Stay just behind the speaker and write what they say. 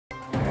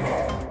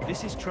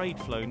This is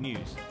TradeFlow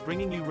News,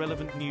 bringing you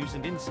relevant news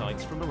and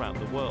insights from around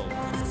the world.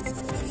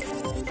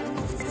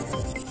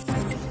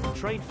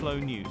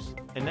 TradeFlow News,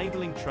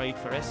 enabling trade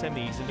for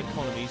SMEs and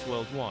economies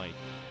worldwide.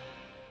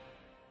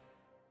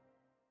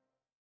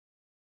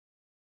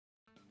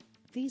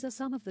 These are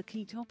some of the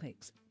key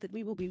topics that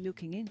we will be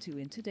looking into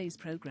in today's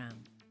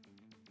program.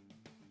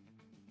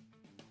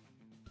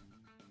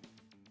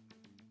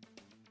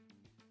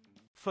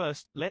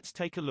 First, let's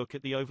take a look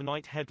at the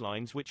overnight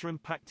headlines which are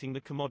impacting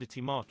the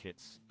commodity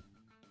markets.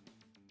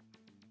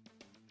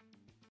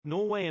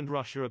 Norway and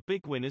Russia are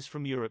big winners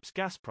from Europe's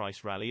gas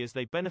price rally as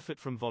they benefit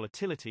from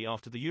volatility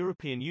after the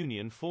European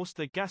Union forced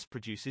their gas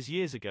producers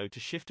years ago to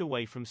shift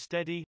away from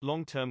steady,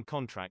 long-term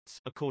contracts,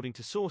 according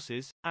to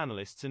sources,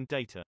 analysts and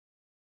data.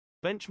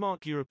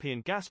 Benchmark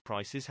European gas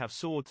prices have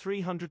soared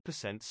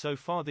 300% so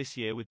far this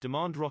year, with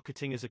demand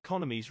rocketing as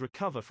economies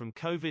recover from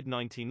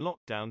COVID-19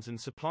 lockdowns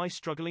and supply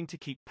struggling to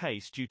keep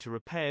pace due to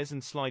repairs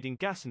and sliding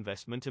gas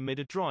investment amid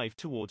a drive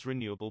towards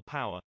renewable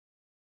power.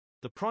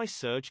 The price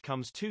surge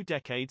comes 2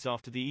 decades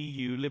after the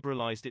EU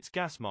liberalized its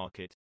gas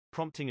market,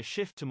 prompting a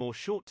shift to more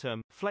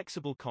short-term,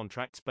 flexible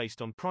contracts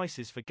based on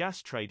prices for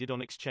gas traded on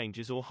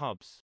exchanges or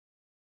hubs.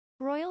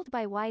 Roiled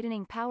by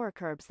widening power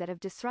curbs that have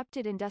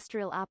disrupted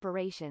industrial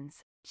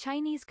operations,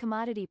 Chinese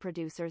commodity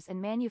producers and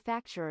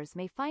manufacturers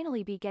may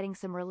finally be getting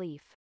some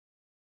relief.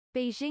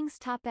 Beijing's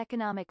top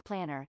economic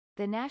planner,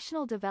 the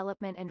National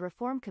Development and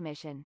Reform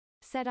Commission,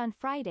 said on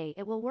Friday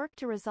it will work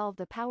to resolve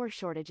the power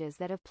shortages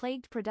that have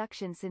plagued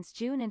production since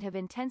June and have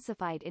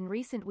intensified in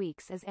recent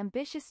weeks as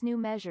ambitious new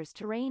measures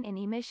to rein in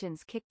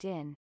emissions kicked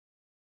in.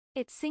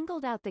 It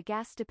singled out the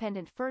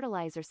gas-dependent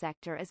fertilizer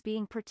sector as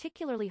being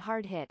particularly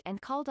hard hit and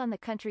called on the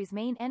country's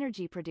main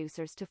energy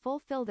producers to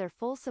fulfill their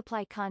full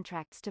supply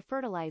contracts to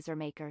fertilizer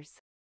makers.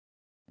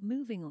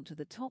 Moving on to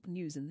the top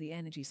news in the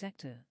energy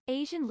sector.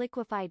 Asian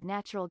liquefied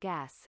natural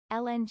gas,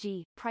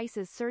 LNG,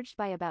 prices surged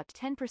by about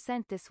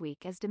 10% this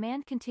week as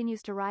demand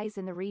continues to rise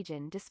in the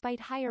region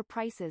despite higher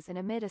prices and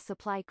amid a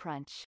supply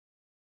crunch.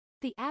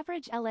 The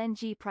average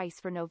LNG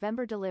price for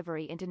November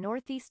delivery into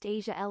Northeast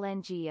Asia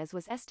LNG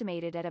was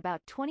estimated at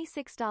about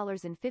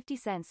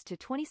 $26.50 to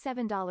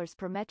 $27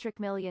 per metric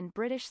million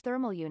British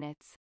thermal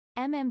units,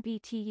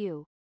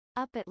 MMBTU,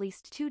 up at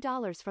least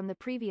 $2 from the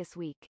previous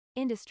week,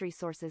 industry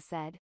sources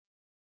said.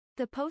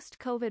 The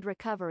post-COVID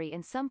recovery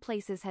in some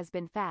places has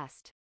been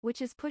fast,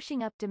 which is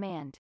pushing up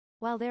demand,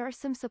 while there are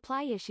some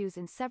supply issues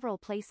in several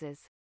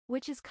places,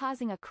 which is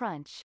causing a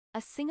crunch,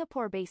 a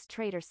Singapore-based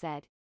trader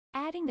said,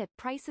 adding that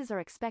prices are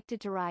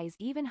expected to rise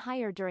even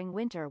higher during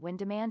winter when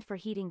demand for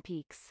heating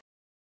peaks.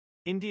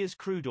 India's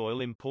crude oil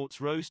imports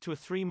rose to a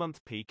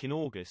 3-month peak in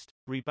August,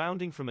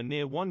 rebounding from a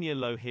near 1-year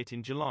low hit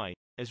in July,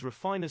 as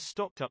refiners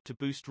stocked up to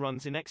boost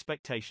runs in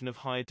expectation of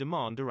higher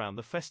demand around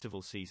the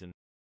festival season.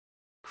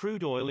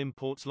 Crude oil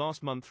imports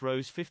last month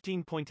rose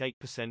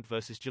 15.8%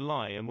 versus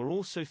July and were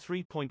also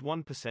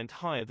 3.1%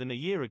 higher than a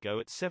year ago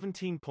at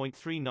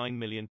 17.39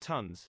 million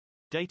tons.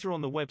 Data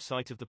on the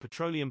website of the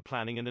Petroleum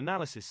Planning and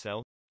Analysis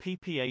Cell,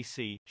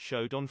 PPAC,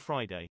 showed on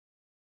Friday.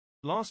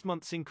 Last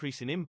month's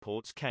increase in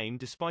imports came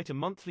despite a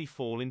monthly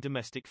fall in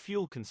domestic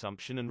fuel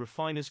consumption and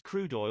refiners'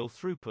 crude oil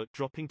throughput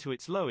dropping to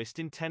its lowest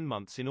in 10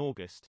 months in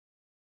August.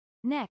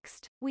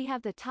 Next, we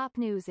have the top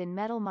news in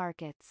metal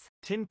markets.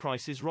 Tin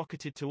prices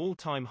rocketed to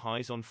all-time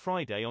highs on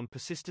Friday on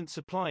persistent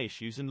supply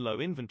issues and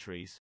low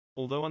inventories,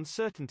 although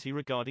uncertainty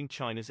regarding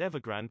China's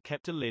Evergrande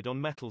kept a lid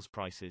on metals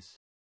prices.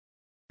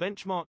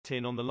 Benchmark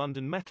tin on the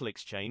London Metal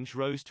Exchange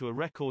rose to a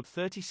record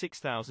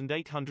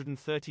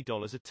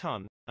 $36,830 a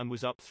ton, and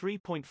was up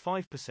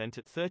 3.5%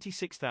 at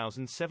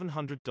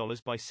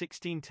 $36,700 by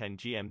 16:10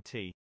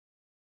 GMT.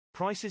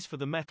 Prices for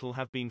the metal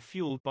have been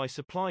fueled by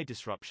supply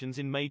disruptions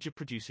in major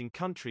producing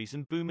countries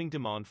and booming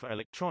demand for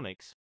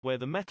electronics, where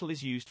the metal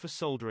is used for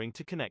soldering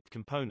to connect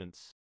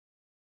components.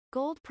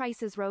 Gold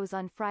prices rose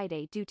on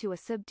Friday due to a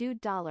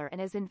subdued dollar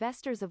and as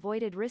investors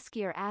avoided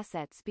riskier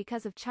assets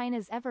because of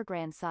China's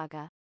Evergrande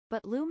saga,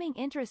 but looming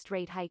interest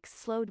rate hikes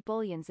slowed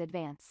bullion's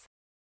advance.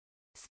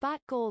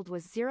 Spot gold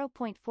was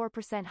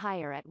 0.4%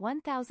 higher at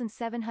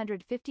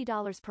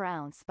 $1,750 per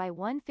ounce by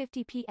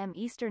 1:50 p.m.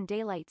 Eastern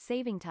Daylight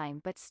Saving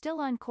Time, but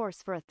still on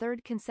course for a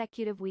third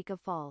consecutive week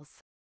of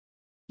falls.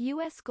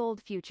 U.S.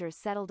 gold futures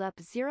settled up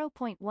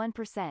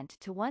 0.1%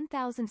 to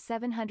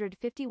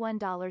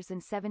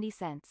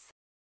 $1,751.70.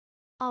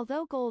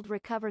 Although gold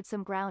recovered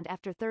some ground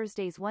after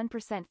Thursday's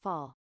 1%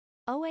 fall,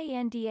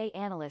 OANDA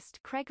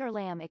analyst Craig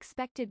Erlam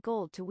expected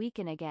gold to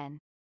weaken again.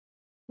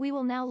 We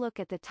will now look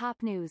at the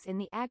top news in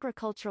the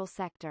agricultural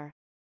sector.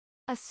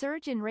 A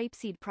surge in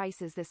rapeseed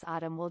prices this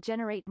autumn will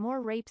generate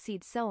more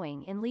rapeseed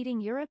sowing in leading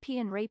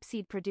European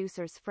rapeseed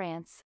producers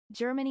France,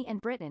 Germany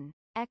and Britain,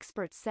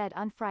 experts said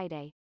on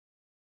Friday.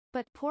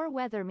 But poor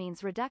weather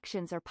means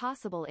reductions are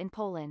possible in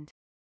Poland.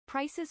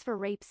 Prices for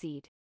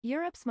rapeseed,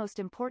 Europe's most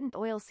important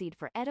oilseed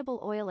for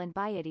edible oil and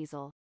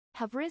biodiesel,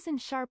 have risen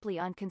sharply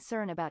on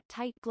concern about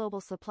tight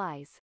global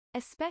supplies,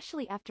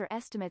 especially after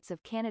estimates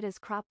of Canada's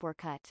crop were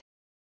cut.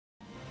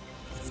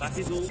 That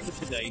is all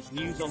for today's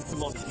news on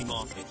commodity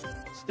markets.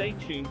 Stay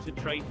tuned to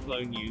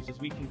TradeFlow News as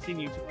we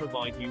continue to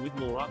provide you with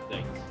more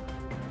updates.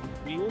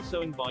 We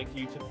also invite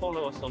you to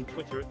follow us on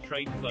Twitter at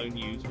TradeFlow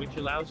News, which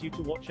allows you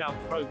to watch our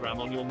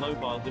program on your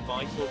mobile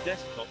device or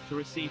desktop to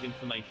receive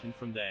information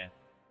from there.